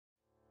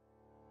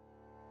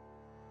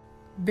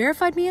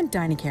Verified Me and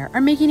Dynacare are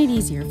making it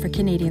easier for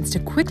Canadians to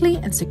quickly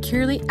and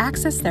securely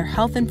access their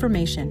health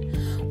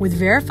information. With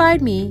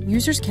Verified Me,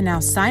 users can now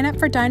sign up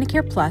for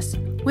Dynacare Plus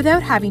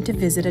without having to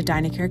visit a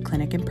Dynacare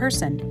clinic in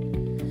person.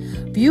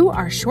 View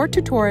our short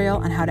tutorial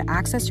on how to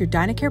access your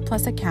Dynacare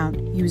Plus account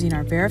using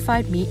our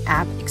Verified Me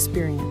app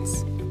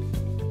experience.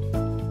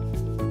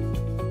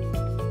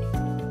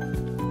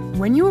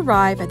 When you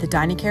arrive at the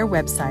Dynacare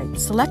website,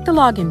 select the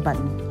Login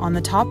button on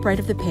the top right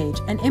of the page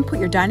and input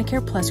your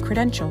Dynacare Plus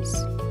credentials.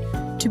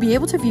 To be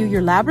able to view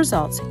your lab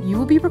results, you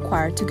will be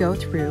required to go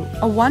through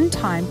a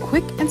one-time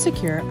quick and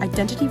secure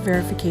identity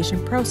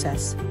verification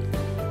process.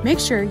 Make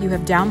sure you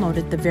have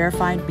downloaded the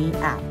Verified Me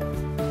app.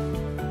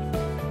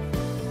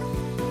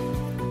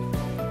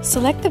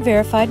 Select the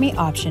Verified Me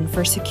option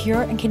for a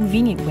secure and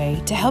convenient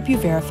way to help you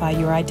verify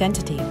your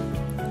identity.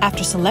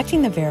 After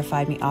selecting the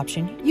Verified Me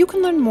option, you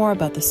can learn more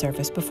about the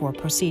service before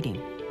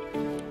proceeding.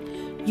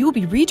 You will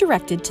be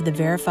redirected to the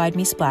Verified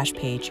Me splash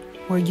page,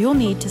 where you'll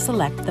need to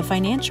select the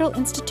financial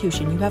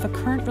institution you have a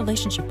current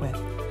relationship with.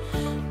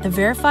 The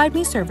Verified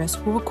Me service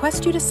will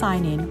request you to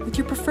sign in with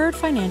your preferred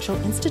financial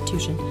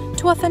institution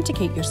to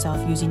authenticate yourself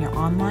using your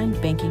online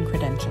banking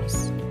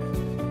credentials.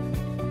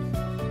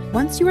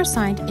 Once you are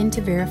signed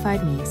into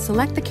Verified Me,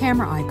 select the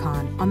camera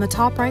icon on the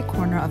top right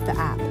corner of the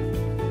app.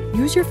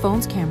 Use your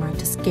phone's camera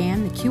to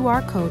scan the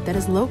QR code that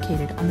is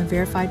located on the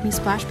Verified Me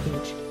splash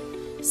page.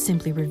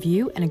 Simply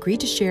review and agree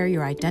to share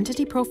your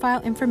identity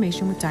profile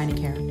information with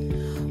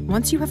Dynacare.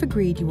 Once you have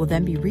agreed, you will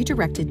then be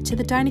redirected to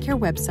the Dynacare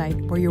website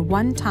where your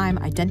one-time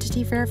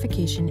identity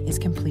verification is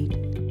complete.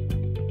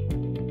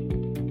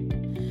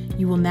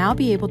 You will now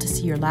be able to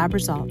see your lab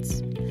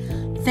results.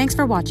 Thanks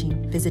for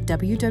watching. Visit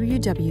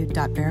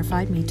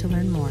www.verifiedme to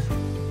learn more.